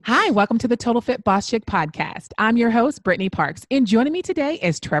Hi, welcome to the Total Fit Boss Chick podcast. I'm your host, Brittany Parks, and joining me today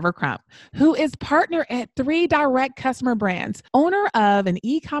is Trevor Crump, who is partner at 3 Direct Customer Brands, owner of an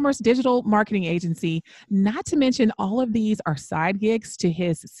e-commerce digital marketing agency. Not to mention, all of these are side gigs to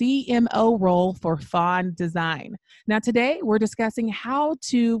his CMO role for Fawn Design. Now, today we're discussing how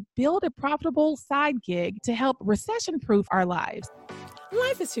to build a profitable side gig to help recession-proof our lives.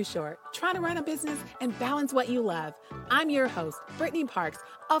 Life is too short. Try to run a business and balance what you love. I'm your host, Brittany Parks,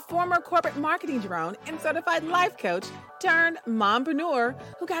 a former corporate marketing drone and certified life coach turned mompreneur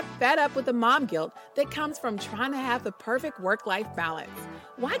who got fed up with the mom guilt that comes from trying to have the perfect work-life balance.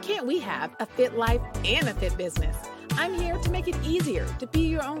 Why can't we have a fit life and a fit business? I'm here to make it easier to be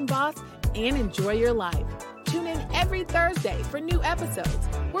your own boss and enjoy your life. Tune in every Thursday for new episodes.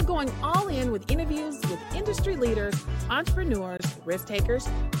 We're going all in with interviews with industry leaders, entrepreneurs, risk takers,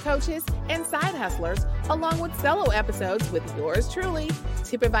 coaches, and side hustlers, along with solo episodes with yours truly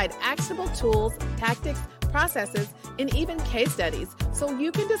to provide actionable tools, tactics, processes, and even case studies so you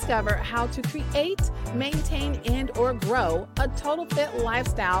can discover how to create, maintain, and or grow a total fit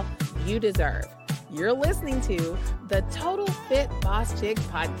lifestyle you deserve. You're listening to the Total Fit Boss Chick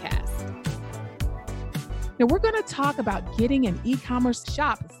podcast. Now, we're going to talk about getting an e-commerce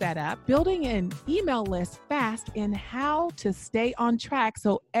shop set up, building an email list fast, and how to stay on track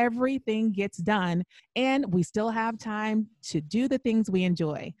so everything gets done and we still have time to do the things we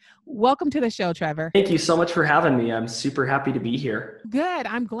enjoy. Welcome to the show, Trevor. Thank you so much for having me. I'm super happy to be here. Good.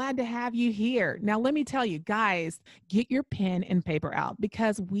 I'm glad to have you here. Now, let me tell you, guys, get your pen and paper out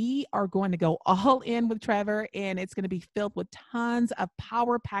because we are going to go all in with Trevor, and it's going to be filled with tons of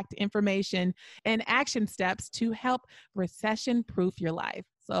power-packed information and action steps to help recession-proof your life.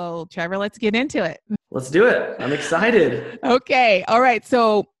 So, Trevor, let's get into it. Let's do it. I'm excited. Okay. All right.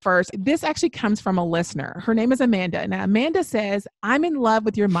 So first, this actually comes from a listener. Her name is Amanda. Now, Amanda says, I'm in love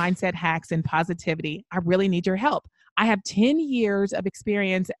with your mindset hacks and positivity. I really need your help. I have 10 years of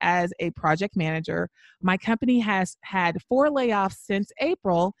experience as a project manager. My company has had 4 layoffs since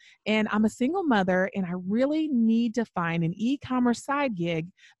April, and I'm a single mother, and I really need to find an e-commerce side gig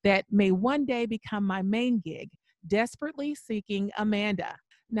that may one day become my main gig. Desperately seeking Amanda.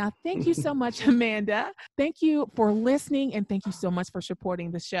 Now, thank you so much, Amanda. Thank you for listening, and thank you so much for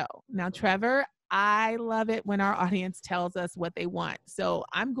supporting the show. Now, Trevor, I love it when our audience tells us what they want. So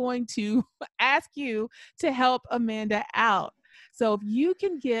I'm going to ask you to help Amanda out. So if you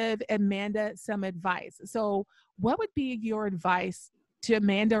can give Amanda some advice. So what would be your advice to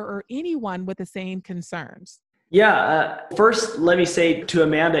Amanda or anyone with the same concerns? First, let me say to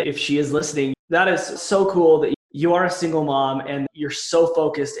Amanda, if she is listening, that is so cool that you are a single mom and you're so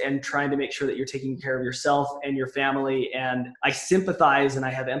focused and trying to make sure that you're taking care of yourself and your family. And I sympathize and I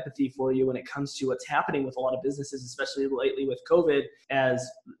have empathy for you when it comes to what's happening with a lot of businesses, especially lately with COVID, as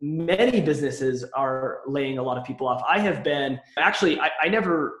many businesses are laying a lot of people off. I have been, actually, I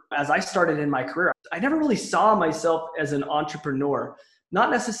never, as I started in my career, I never really saw myself as an entrepreneur.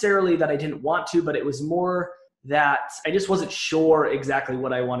 Not necessarily that I didn't want to, but it was more that I just wasn't sure exactly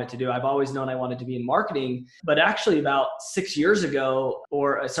what I wanted to do. I've always known I wanted to be in marketing, but actually about 6 years ago, a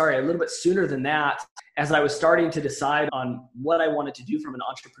little bit sooner than that, as I was starting to decide on what I wanted to do from an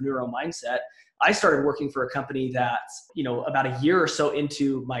entrepreneurial mindset, I started working for a company that, about a year or so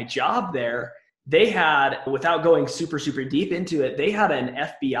into my job there, they had, without going super, super deep into it, they had an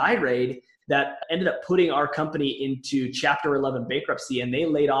FBI raid that ended up putting our company into Chapter 11 bankruptcy, and they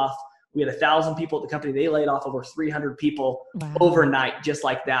laid off. We had 1,000 people at the company. They laid off over 300 people overnight, just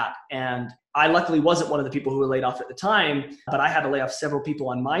like that. And I luckily wasn't one of the people who were laid off at the time, but I had to lay off several people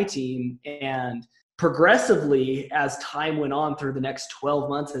on my team. And progressively, as time went on through the next 12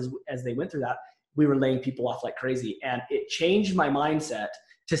 months, as they went through that, we were laying people off like crazy. And it changed my mindset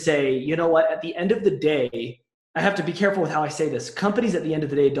to say, you know what, at the end of the day, I have to be careful with how I say this. Companies at the end of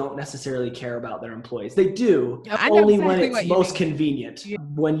the day don't necessarily care about their employees. They do, only when it's most convenient. Yeah.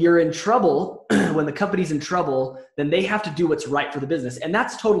 When you're in trouble, when the company's in trouble, then they have to do what's right for the business. And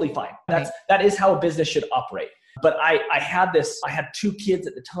that's totally fine. That is how a business should operate. But I had 2 kids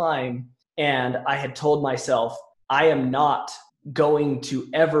at the time, and I had told myself, I am not going to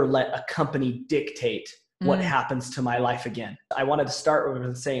ever let a company dictate what happens to my life again. I wanted to start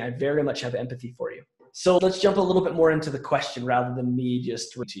with saying I very much have empathy for you. So let's jump a little bit more into the question rather than me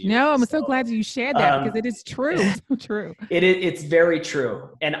just to you. No, I'm so glad you shared that because it is true. It's so true. It's very true.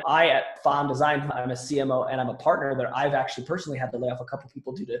 And I at Fawn Design, I'm a CMO and I'm a partner there. I've actually personally had to lay off a couple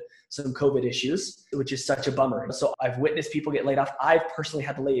people due to some COVID issues, which is such a bummer. So I've witnessed people get laid off. I've personally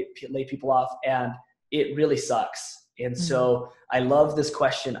had to lay people off, and it really sucks. And so I love this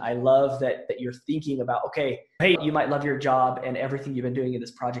question. I love that you're thinking about, okay, hey, you might love your job and everything you've been doing in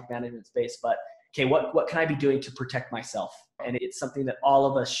this project management space, but okay, what can I be doing to protect myself? And it's something that all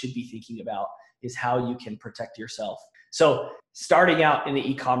of us should be thinking about, is how you can protect yourself. So starting out in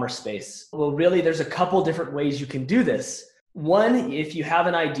the e-commerce space, well, really, there's a couple different ways you can do this. One, if you have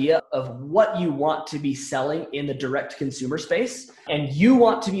an idea of what you want to be selling in the direct consumer space, and you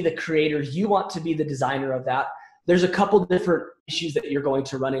want to be the creator, you want to be the designer of that, there's a couple different issues that you're going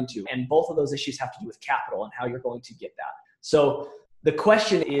to run into. And both of those issues have to do with capital and how you're going to get that. So the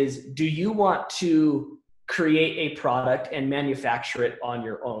question is, do you want to create a product and manufacture it on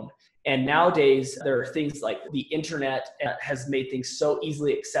your own? And nowadays, there are things like the internet has made things so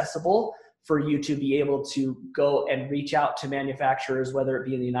easily accessible for you to be able to go and reach out to manufacturers, whether it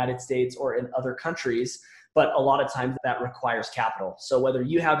be in the United States or in other countries. But a lot of times that requires capital. So whether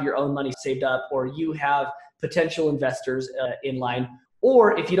you have your own money saved up or you have potential investors in line,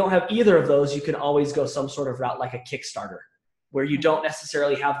 or if you don't have either of those, you can always go some sort of route like a Kickstarter, where you don't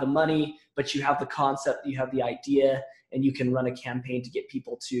necessarily have the money, but you have the concept, you have the idea, and you can run a campaign to get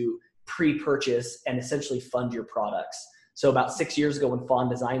people to pre-purchase and essentially fund your products. So about 6 years ago when Fawn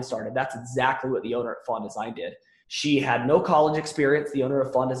Design started, that's exactly what the owner at Fawn Design did. She had no college experience, the owner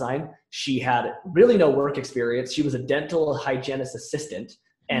of Fawn Design. She had really no work experience. She was a dental hygienist assistant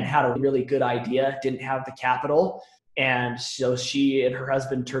and had a really good idea, didn't have the capital. And so she and her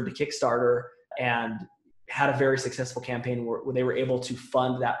husband turned to Kickstarter and had a very successful campaign where they were able to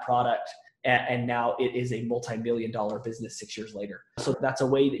fund that product. And now it is a multi-million-dollar business 6 years later. So that's a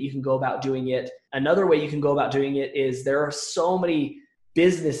way that you can go about doing it. Another way you can go about doing it is there are so many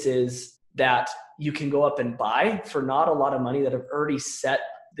businesses that you can go up and buy for not a lot of money that have already set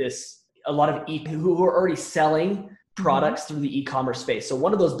this, a lot of who are already selling products through the e-commerce space. So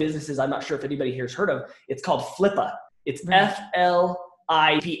one of those businesses, I'm not sure if anybody here has heard of, it's called Flippa. It's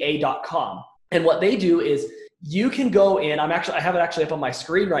FLIPA.com. And what they do is you can go in, I have it actually up on my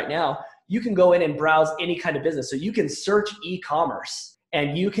screen right now. You can go in and browse any kind of business. So you can search e-commerce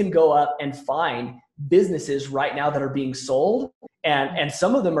and you can go up and find businesses right now that are being sold. And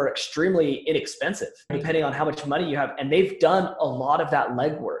some of them are extremely inexpensive, depending on how much money you have. And they've done a lot of that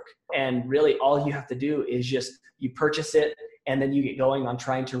legwork. And really all you have to do is just, you purchase it and then you get going on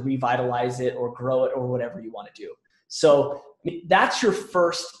trying to revitalize it or grow it or whatever you want to do. So that's your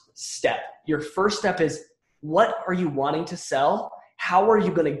first step. Your first step is, what are you wanting to sell? How are you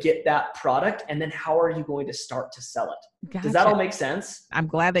going to get that product? And then how are you going to start to sell it? Gotcha. Does that all make sense? I'm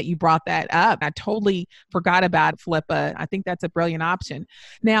glad that you brought that up. I totally forgot about Flippa. I think that's a brilliant option.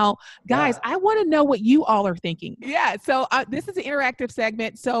 Now, guys, I want to know what you all are thinking. Yeah. So this is an interactive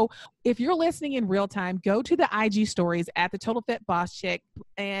segment. So if you're listening in real time, go to the IG stories at the Total Fit Boss Chick,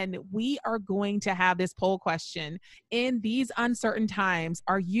 and we are going to have this poll question. In these uncertain times,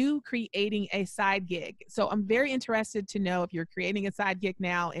 are you creating a side gig? So I'm very interested to know if you're creating a side gig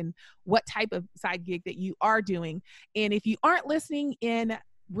now and what type of side gig that you are doing. And if you aren't listening in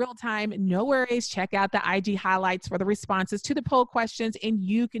real time, no worries. Check out the IG highlights for the responses to the poll questions, and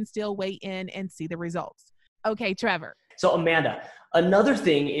you can still weigh in and see the results. Okay, Trevor. So Amanda, another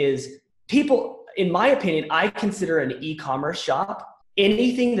thing is, people, in my opinion, I consider an e-commerce shop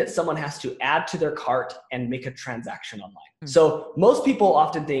anything that someone has to add to their cart and make a transaction online. So most people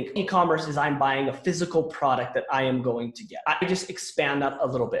often think e-commerce is I'm buying a physical product that I am going to get. I just expand that a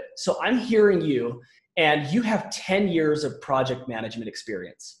little bit. So I'm hearing you, and you have 10 years of project management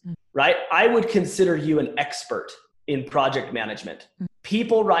experience, right? I would consider you an expert in project management.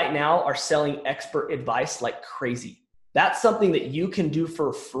 People right now are selling expert advice like crazy. That's something that you can do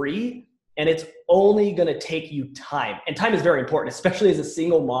for free, and it's only going to take you time. And time is very important, especially as a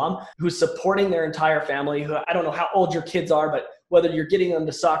single mom who's supporting their entire family, who, I don't know how old your kids are, but whether you're getting them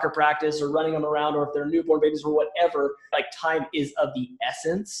to soccer practice or running them around, or if they're newborn babies or whatever, like time is of the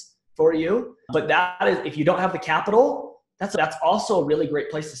essence for you. But that is, if you don't have the capital, that's also a really great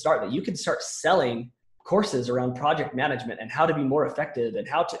place to start, that you can start selling courses around project management and how to be more effective, and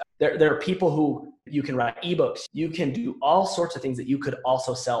how to, there are people who, you can write ebooks, you can do all sorts of things that you could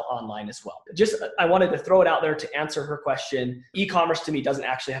also sell online as well. Just, I wanted to throw it out there to answer her question. E-commerce to me doesn't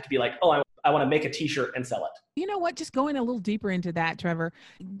actually have to be like, oh, I want to make a t-shirt and sell it. You know what? Just going a little deeper into that, Trevor,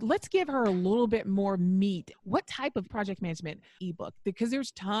 let's give her a little bit more meat. What type of project management ebook? Because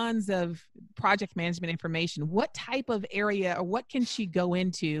there's tons of project management information. What type of area, or what can she go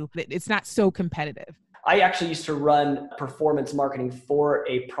into that it's not so competitive? I actually used to run performance marketing for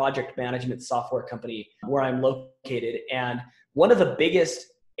a project management software company where I'm located. And one of the biggest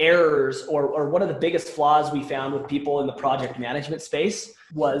errors or one of the biggest flaws we found with people in the project management space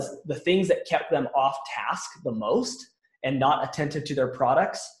was the things that kept them off task the most and not attentive to their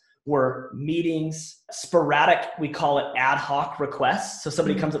products were meetings, sporadic, we call it ad hoc requests. So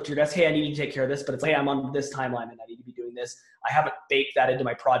somebody comes up to your desk, hey, I need you to take care of this, but it's, hey, I'm on this timeline and I need to be doing this. I haven't baked that into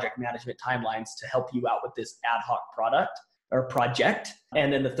my project management timelines to help you out with this ad hoc product or project.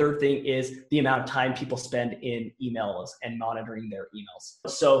 And then the third thing is the amount of time people spend in emails and monitoring their emails.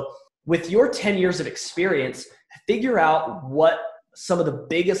 So with your 10 years of experience, figure out what some of the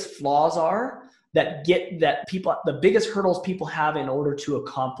biggest flaws are that people, the biggest hurdles people have in order to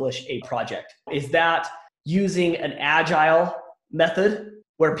accomplish a project. Is that using an agile method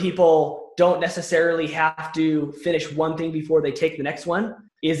where people don't necessarily have to finish one thing before they take the next one?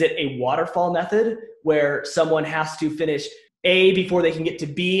 Is it a waterfall method where someone has to finish A before they can get to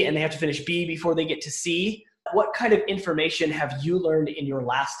B and they have to finish B before they get to C? What kind of information have you learned in your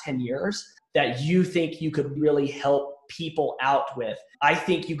last 10 years that you think you could really help people out with? I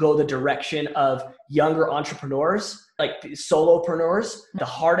think you go the direction of younger entrepreneurs, like solopreneurs. The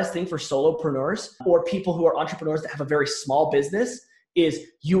hardest thing for solopreneurs or people who are entrepreneurs that have a very small business is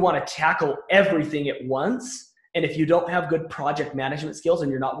you want to tackle everything at once. And if you don't have good project management skills and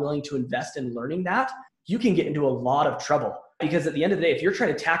you're not willing to invest in learning that, you can get into a lot of trouble. Because at the end of the day, if you're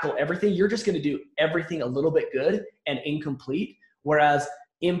trying to tackle everything, you're just going to do everything a little bit good and incomplete. Whereas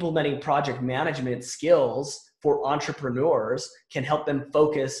implementing project management skills for entrepreneurs can help them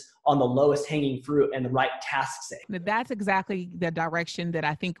focus on the lowest hanging fruit and the right tasks. That's exactly the direction that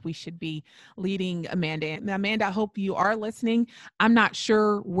I think we should be leading Amanda. And Amanda, I hope you are listening. I'm not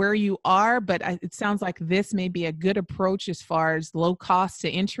sure where you are, but it sounds like this may be a good approach as far as low cost to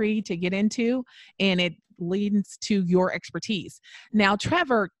entry to get into, and it leads to your expertise. Now,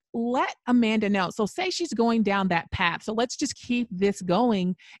 Trevor, let Amanda know. So say she's going down that path. So let's just keep this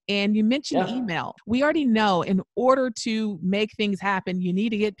going. And you mentioned email. We already know in order to make things happen, you need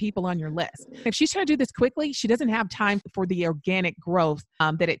to get people on your list. If she's trying to do this quickly, she doesn't have time for the organic growth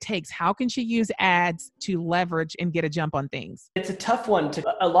that it takes. How can she use ads to leverage and get a jump on things? It's a tough one.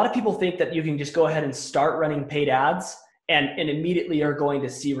 A lot of people think that you can just go ahead and start running paid ads and immediately are going to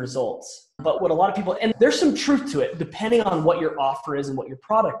see results. But what a lot of people, and there's some truth to it, depending on what your offer is and what your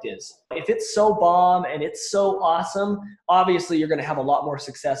product is. If it's so bomb and it's so awesome, obviously you're going to have a lot more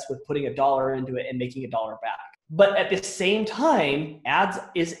success with putting $1 into it and making $1 back. But at the same time, ads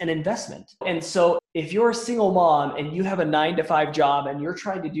is an investment. And so if you're a single mom and you have a 9-to-5 job and you're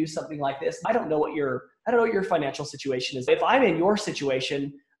trying to do something like this, I don't know what your financial situation is. If I'm in your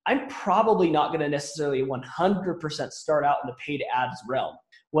situation, I'm probably not going to necessarily 100% start out in the paid ads realm.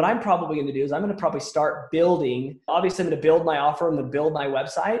 What I'm probably going to do is I'm going to probably start building. Obviously, I'm going to build my offer. I'm going to build my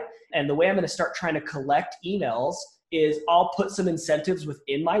website. And the way I'm going to start trying to collect emails is I'll put some incentives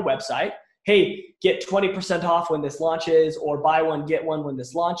within my website. Hey, get 20% off when this launches, or buy one, get one when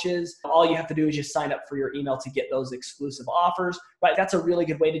this launches. All you have to do is just sign up for your email to get those exclusive offers, right? That's a really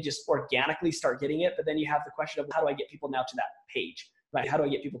good way to just organically start getting it. But then you have the question of how do I get people now to that page, right? How do I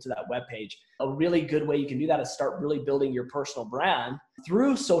get people to that web page? A really good way you can do that is start really building your personal brand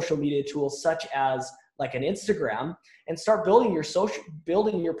through social media tools such as like an Instagram, and start building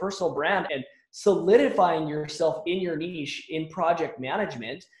your personal brand and solidifying yourself in your niche in project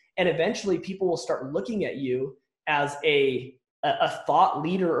management. And eventually people will start looking at you as a thought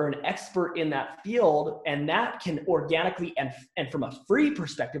leader or an expert in that field. And that can organically and from a free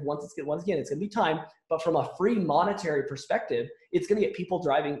perspective, once again, it's going to be time, but from a free monetary perspective, it's going to get people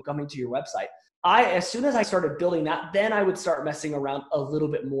coming to your website. As soon as I started building that, then I would start messing around a little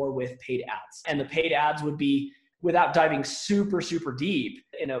bit more with paid ads. And the paid ads would be, without diving super, super deep,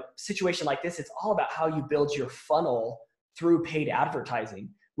 in a situation like this, it's all about how you build your funnel through paid advertising,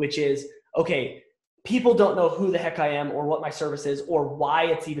 which is, okay, people don't know who the heck I am or what my service is or why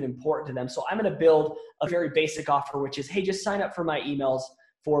it's even important to them. So I'm going to build a very basic offer, which is, hey, just sign up for my emails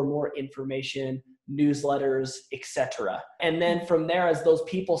for more information, newsletters, etc. And then from there, as those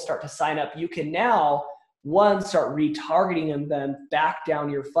people start to sign up, you can now, one, start retargeting them back down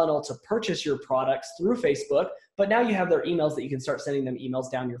your funnel to purchase your products through Facebook. But now you have their emails that you can start sending them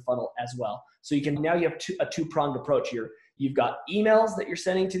emails down your funnel as well. So you have a two-pronged approach here. You've got emails that you're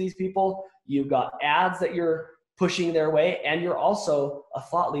sending to these people. You've got ads that you're pushing their way. And you're also a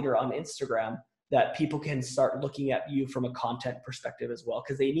thought leader on Instagram that people can start looking at you from a content perspective as well,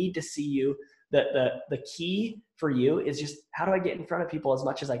 because they need to see you. The key for you is just, how do I get in front of people as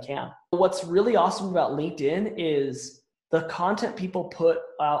much as I can? What's really awesome about LinkedIn is the content people put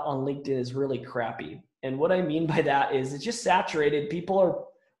out on LinkedIn is really crappy. And what I mean by that is it's just saturated. People are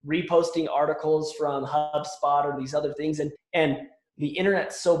reposting articles from HubSpot or these other things. And the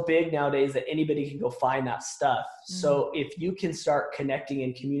internet's so big nowadays that anybody can go find that stuff. Mm-hmm. So if you can start connecting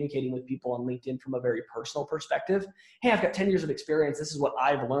and communicating with people on LinkedIn from a very personal perspective, hey, I've got 10 years of experience. This is what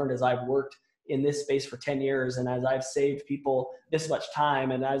I've learned as I've worked in this space for 10 years. And as I've saved people this much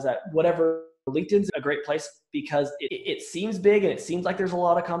time, and as whatever, LinkedIn's a great place because it seems big and it seems like there's a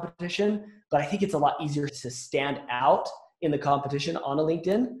lot of competition, but I think it's a lot easier to stand out in the competition on a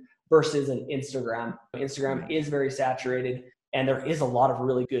LinkedIn versus an Instagram. Instagram is very saturated, and there is a lot of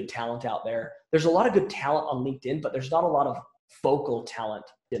really good talent out there. There's a lot of good talent on LinkedIn, but there's not a lot of focal talent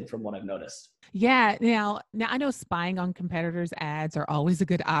from what I've noticed. Yeah. Now I know spying on competitors' ads are always a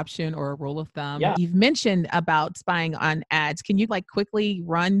good option or a rule of thumb. Yeah. You've mentioned about spying on ads. Can you quickly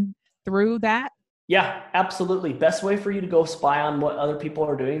run through that? Yeah, absolutely. Best way for you to go spy on what other people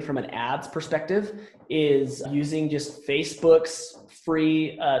are doing from an ads perspective is using just Facebook's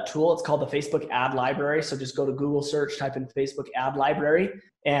free tool. It's called the Facebook Ad Library. So just go to Google search, type in Facebook Ad Library,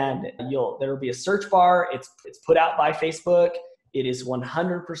 and there will be a search bar. It's put out by Facebook. It is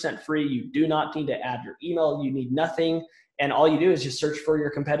 100% free. You do not need to add your email. You need nothing. And all you do is just search for your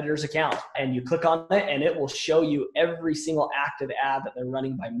competitor's account and you click on it, and it will show you every single active ad that they're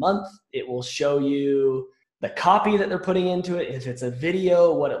running by month. It will show you the copy that they're putting into it. If it's a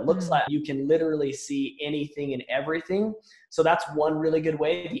video, what it looks like. You can literally see anything and everything. So that's one really good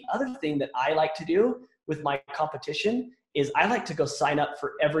way. The other thing that I like to do with my competition is I like to go sign up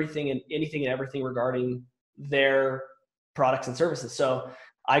for everything and anything and everything regarding their products and services. So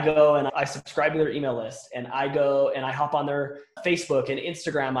I go and I subscribe to their email list, and I go and I hop on their Facebook and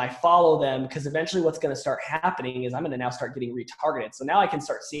Instagram. I follow them because eventually what's going to start happening is I'm going to now start getting retargeted. So now I can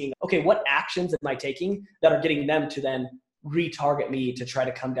start seeing, okay, what actions am I taking that are getting them to then retarget me to try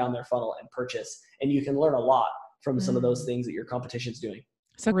to come down their funnel and purchase. And you can learn a lot from some of those things that your competition's doing.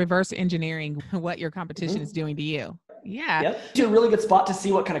 So reverse engineering what your competition is doing to you. Yeah. Yep. It's a really good spot to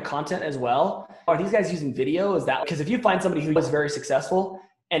see what kind of content as well. Are these guys using video? Is that because if you find somebody who is very successful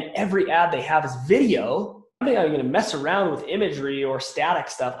and every ad they have is video, I'm not going to mess around with imagery or static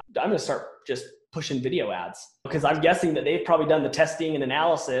stuff. I'm going to start just pushing video ads because I'm guessing that they've probably done the testing and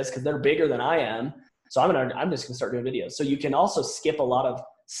analysis because they're bigger than I am. So I'm just going to start doing videos. So you can also skip a lot of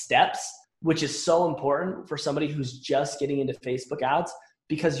steps, which is so important for somebody who's just getting into Facebook ads,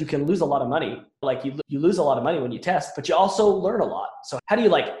 because you can lose a lot of money. Like you lose a lot of money when you test, but you also learn a lot. So how do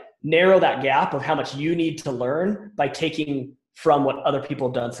you narrow that gap of how much you need to learn by taking from what other people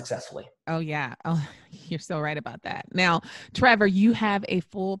have done successfully? Oh yeah. Oh, you're so right about that. Now, Trevor, you have a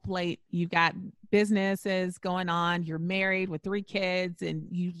full plate. You've got businesses going on. You're married with 3 kids and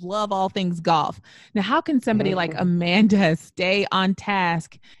you love all things golf. Now, how can somebody like Amanda stay on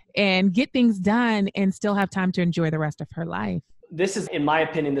task and get things done and still have time to enjoy the rest of her life? This is, in my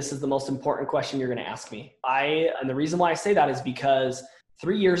opinion, this is the most important question you're going to ask me. And the reason why I say that is because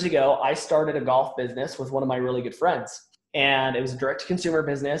 3 years ago, I started a golf business with one of my really good friends. And it was a direct-to-consumer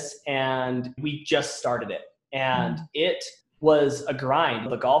business, and we just started it. And it was a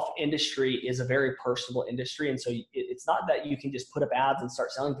grind. The golf industry is a very personable industry, and so it's not that you can just put up ads and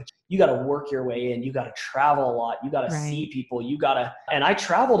start selling, but you got to work your way in. You got to travel a lot. You got to see people. And I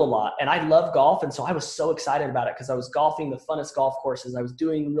traveled a lot, and I love golf, and so I was so excited about it because I was golfing the funnest golf courses. I was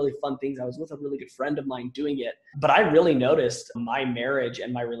doing really fun things. I was with a really good friend of mine doing it, but I really noticed my marriage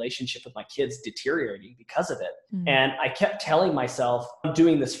and my relationship with my kids deteriorating because of it. And I kept telling myself, I'm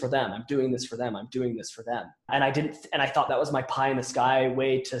doing this for them. I'm doing this for them. I'm doing this for them. And I thought that was my pie in the sky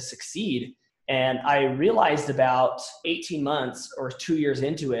way to succeed. And I realized about 18 months or 2 years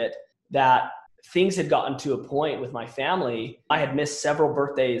into it that things had gotten to a point with my family. I had missed several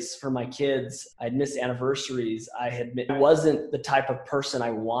birthdays for my kids. I'd missed anniversaries. I wasn't the type of person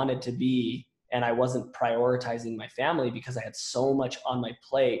I wanted to be, and I wasn't prioritizing my family because I had so much on my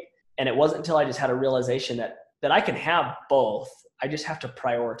plate. And it wasn't until I just had a realization that I can have both. I just have to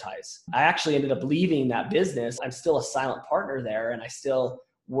prioritize. I actually ended up leaving that business. I'm still a silent partner there, and I still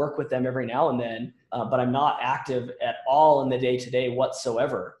work with them every now and then, but I'm not active at all in the day-to-day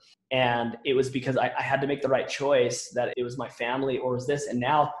whatsoever. And it was because I had to make the right choice, that it was my family or was this. And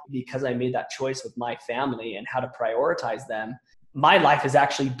now because I made that choice with my family and how to prioritize them, my life is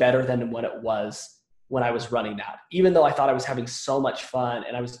actually better than what it was when I was running that. Even though I thought I was having so much fun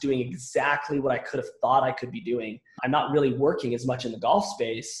and I was doing exactly what I could have thought I could be doing, I'm not really working as much in the golf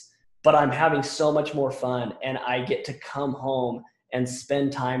space, but I'm having so much more fun, and I get to come home and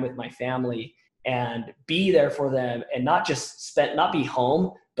spend time with my family and be there for them, and not be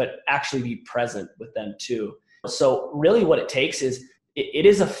home, but actually be present with them too. So really what it takes is, it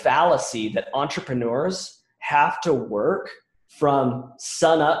is a fallacy that entrepreneurs have to work from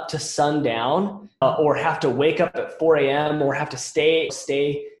sun up to sundown, or have to wake up at 4 a.m. or have to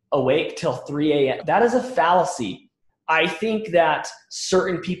stay awake till 3 a.m. That is a fallacy. I think that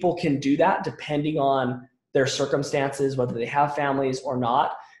certain people can do that depending on their circumstances, whether they have families or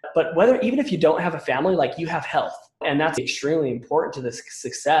not. But even if you don't have a family, like, you have health, and that's extremely important to the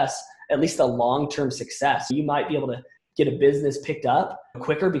success, at least the long-term success. You might be able to get a business picked up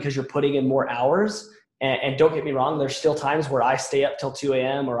quicker because you're putting in more hours. And don't get me wrong, there's still times where I stay up till 2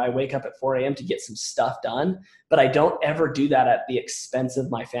 a.m. or I wake up at 4 a.m. to get some stuff done. But I don't ever do that at the expense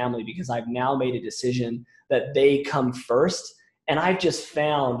of my family, because I've now made a decision that they come first. And I've just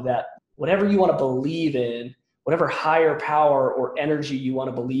found that whatever you want to believe in, whatever higher power or energy you want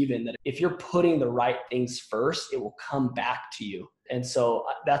to believe in, that if you're putting the right things first, it will come back to you. And so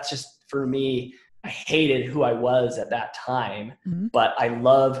that's just, for me, I hated who I was at that time, but I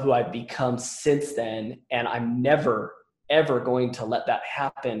love who I've become since then. And I'm never, ever going to let that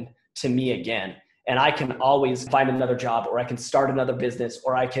happen to me again. And I can always find another job, or I can start another business,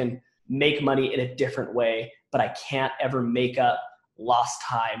 or I can make money in a different way, but I can't ever make up lost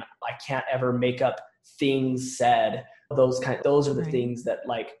time. I can't ever make up things said. Those are the things that,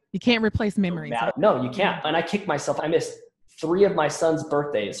 like, you can't replace memories. No, you can't. And I kicked myself. I missed 3 of my son's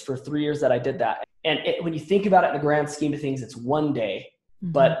birthdays for 3 years that I did that. And when you think about it in the grand scheme of things, it's one day.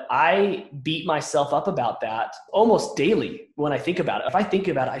 But I beat myself up about that almost daily when I think about it. If I think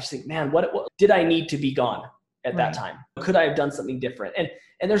about it, I just think, man, what did I need to be gone at that time? Could I have done something different? And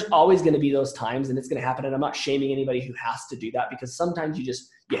there's always going to be those times, and it's going to happen. And I'm not shaming anybody who has to do that, because sometimes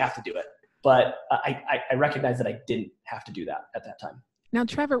you have to do it. But I recognize that I didn't have to do that at that time. Now,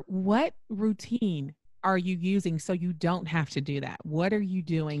 Trevor, what routine are you using so you don't have to do that? What are you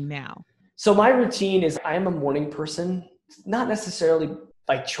doing now? So my routine is, I am a morning person, not necessarily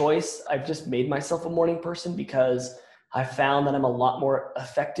by choice. I've just made myself a morning person because I found that I'm a lot more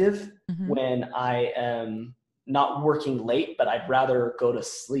effective when I am not working late, but I'd rather go to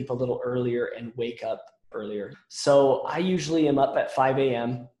sleep a little earlier and wake up earlier. So I usually am up at 5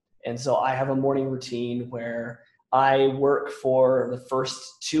 a.m. And so I have a morning routine where I work for the first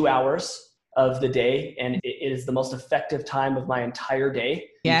 2 hours of the day. And it is the most effective time of my entire day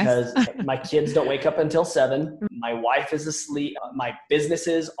because my kids don't wake up until 7. My wife is asleep. My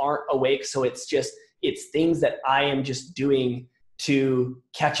businesses aren't awake. So it's things that I am just doing to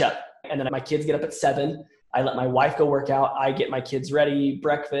catch up. And then my kids get up at 7. I let my wife go work out. I get my kids ready,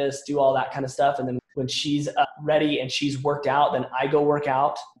 breakfast, do all that kind of stuff. And then when she's ready and she's worked out, then I go work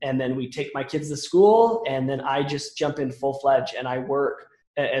out. And then we take my kids to school. And then I just jump in full-fledged and I work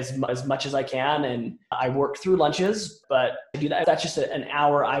as much as I can. And I work through lunches, but I do that. That's just an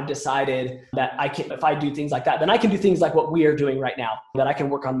hour. I've decided that if I do things like that, then I can do things like what we are doing right now, that I can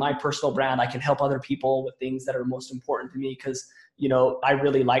work on my personal brand. I can help other people with things that are most important to me because, I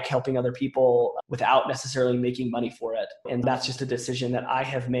really like helping other people without necessarily making money for it. And that's just a decision that I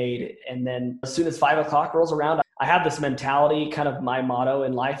have made. And then as soon as 5 o'clock rolls around, I have this mentality, kind of my motto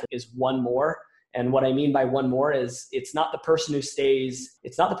in life is one more. And what I mean by one more is it's not the person who stays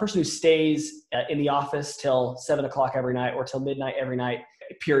in the office till 7 o'clock every night or till midnight every night,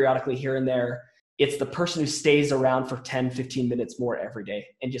 periodically here and there. It's the person who stays around for 10, 15 minutes more every day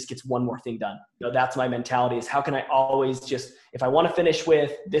and just gets one more thing done. That's my mentality, is how can I always just, if I want to finish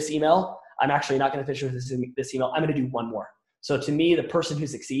with this email, I'm actually not going to finish with this email. I'm going to do one more. So to me, the person who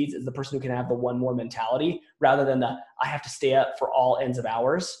succeeds is the person who can have the one more mentality rather than I have to stay up for all ends of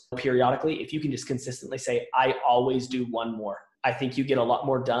hours periodically. If you can just consistently say, I always do one more, I think you get a lot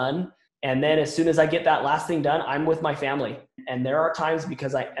more done. And then as soon as I get that last thing done, I'm with my family. And there are times,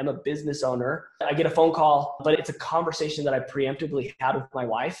 because I am a business owner, I get a phone call, but it's a conversation that I preemptively had with my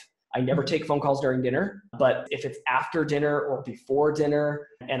wife. I never take phone calls during dinner, but if it's after dinner or before dinner,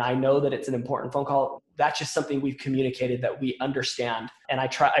 and I know that it's an important phone call, that's just something we've communicated that we understand. And I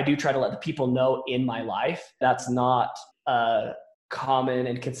do try to let the people know in my life that's not a common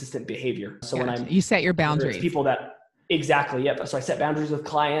and consistent behavior. So when you set your boundaries, people that exactly. Yep. So I set boundaries with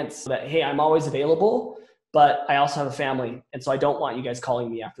clients that, hey, I'm always available, but I also have a family. And so I don't want you guys calling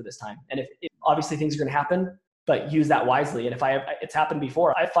me after this time. And if obviously things are going to happen, but use that wisely. And it's happened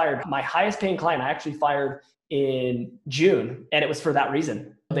before. I fired my highest paying client. I actually fired in June, and it was for that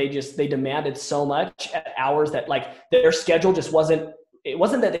reason. They demanded so much at hours that their schedule just wasn't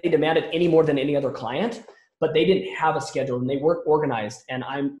that they demanded any more than any other client, but they didn't have a schedule and they weren't organized. And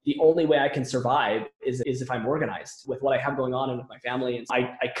the only way I can survive is if I'm organized with what I have going on and with my family. And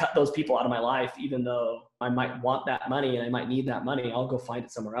I cut those people out of my life, even though I might want that money and I might need that money. I'll go find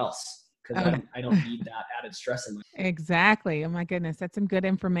it somewhere else. Because I don't need that added stress in my life. Exactly. Oh my goodness. That's some good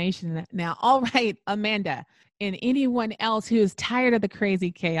information. Now, all right, Amanda, And anyone else who is tired of the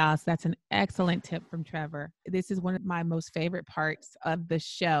crazy chaos, that's an excellent tip from Trevor. This is one of my most favorite parts of the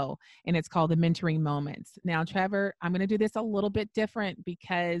show, and it's called the mentoring moments. Now, Trevor, I'm going to do this a little bit different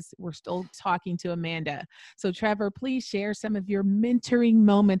because we're still talking to Amanda. So, Trevor, please share some of your mentoring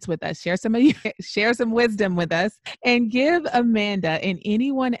moments with us. Share some wisdom with us, and give Amanda and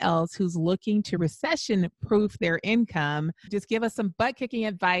anyone else who's looking to recession-proof their income, just give us some butt-kicking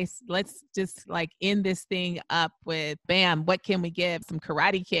advice. Let's just end this thing up with bam, what can we give? Some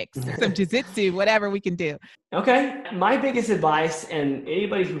karate kicks, some jiu-jitsu, whatever we can do. Okay. My biggest advice, and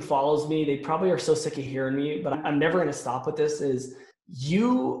anybody who follows me, they probably are so sick of hearing me, but I'm never going to stop with this, is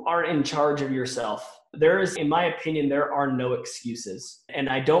you are in charge of yourself. In my opinion, there are no excuses. And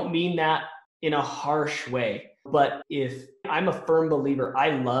I don't mean that in a harsh way, but if I'm a firm believer, I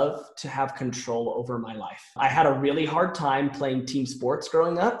love to have control over my life. I had a really hard time playing team sports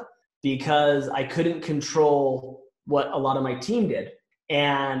growing up, because I couldn't control what a lot of my team did.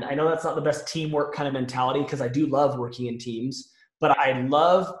 And I know that's not the best teamwork kind of mentality, because I do love working in teams, but I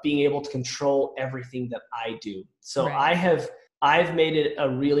love being able to control everything that I do. So right. I've made it a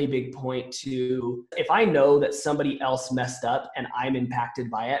really big point to, if I know that somebody else messed up and I'm impacted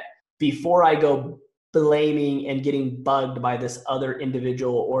by it, before I go blaming and getting bugged by this other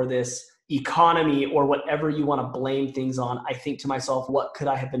individual or this economy or whatever you want to blame things on, I think to myself, what could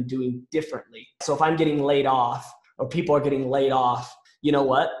I have been doing differently? So if I'm getting laid off or people are getting laid off, you know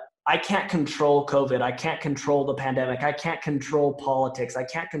what? I can't control COVID. I can't control the pandemic. I can't control politics. I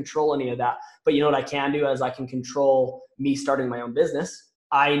can't control any of that. But you know what I can do is I can control me starting my own business.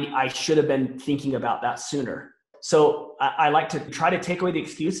 I should have been thinking about that sooner. So I like to try to take away the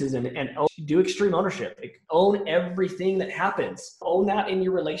excuses and do extreme ownership. Own everything that happens. Own that in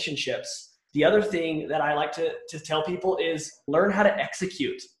your relationships. The other thing that I like to tell people is learn how to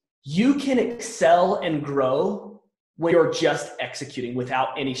execute. You can excel and grow when you're just executing without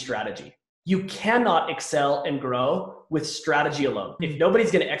any strategy. You cannot excel and grow with strategy alone. If nobody's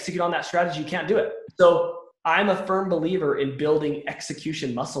going to execute on that strategy, you can't do it. So I'm a firm believer in building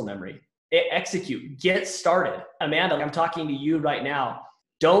execution muscle memory. Execute, get started. Amanda, I'm talking to you right now.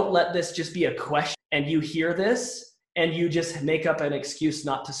 Don't let this just be a question and you hear this and you just make up an excuse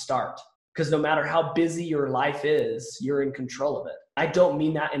not to start. Because no matter how busy your life is, you're in control of it. I don't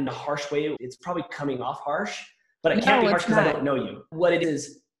mean that in a harsh way. It's probably coming off harsh, but it can't be harsh because I don't know you. What it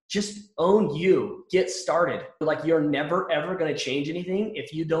is, just own you, get started. You're never, ever going to change anything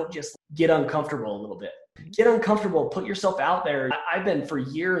if you don't just get uncomfortable a little bit. Get uncomfortable, put yourself out there. I've been for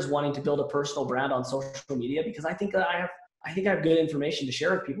years wanting to build a personal brand on social media because I think I have good information to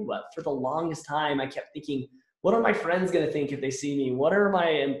share with people. But for the longest time, I kept thinking, what are my friends going to think if they see me? What are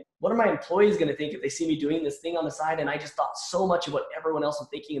my employees going to think if they see me doing this thing on the side? And I just thought so much of what everyone else was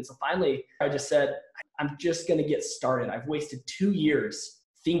thinking. And so finally, I just said, I'm just going to get started. I've wasted 2 years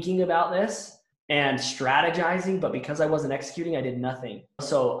thinking about this and strategizing, but because I wasn't executing, I did nothing.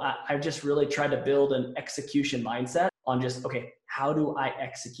 So I've just really tried to build an execution mindset on just, okay, how do I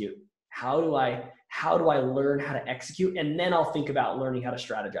execute? How do I learn how to execute? And then I'll think about learning how to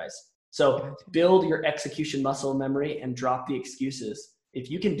strategize. So build your execution muscle memory and drop the excuses.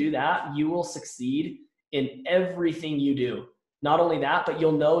 If you can do that, you will succeed in everything you do. Not only that, but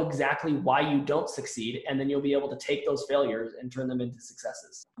you'll know exactly why you don't succeed. And then you'll be able to take those failures and turn them into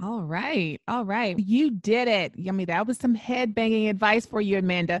successes. All right. All right. You did it. I mean, that was some head banging advice for you,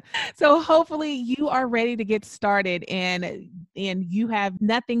 Amanda. So hopefully you are ready to get started and you have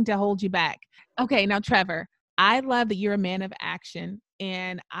nothing to hold you back. Okay. Now, Trevor, I love that you're a man of action.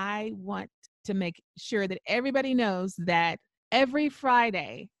 And I want to make sure that everybody knows that every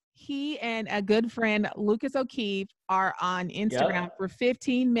Friday, he and a good friend, Lucas O'Keefe, are on Instagram for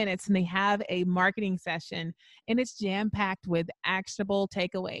 15 minutes and they have a marketing session and it's jam-packed with actionable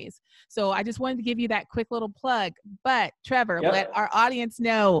takeaways. So I just wanted to give you that quick little plug. But Trevor, let our audience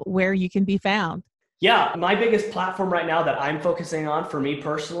know where you can be found. Yeah, my biggest platform right now that I'm focusing on for me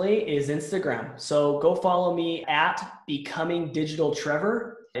personally is Instagram. So go follow me at Becoming Digital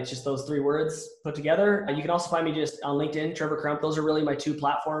Trevor. It's just those 3 words put together. You can also find me just on LinkedIn, Trevor Crump. Those are really my 2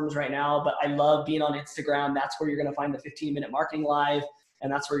 platforms right now, but I love being on Instagram. That's where you're going to find the 15-minute marketing live. And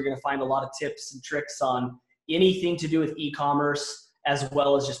that's where you're going to find a lot of tips and tricks on anything to do with e-commerce, as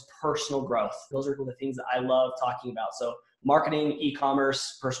well as just personal growth. Those are the things that I love talking about. So marketing,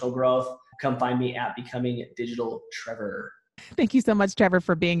 e-commerce, personal growth, come find me at Becoming Digital Trevor. Thank you so much, Trevor,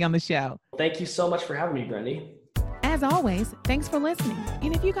 for being on the show. Thank you so much for having me, Brandy. As always, thanks for listening.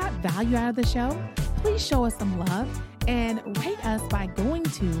 And if you got value out of the show, please show us some love and rate us by going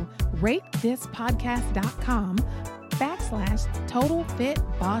to ratethispodcast.com/Total Fit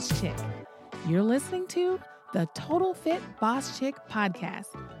Boss Chick. You're listening to the Total Fit Boss Chick podcast.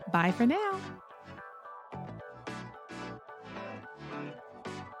 Bye for now.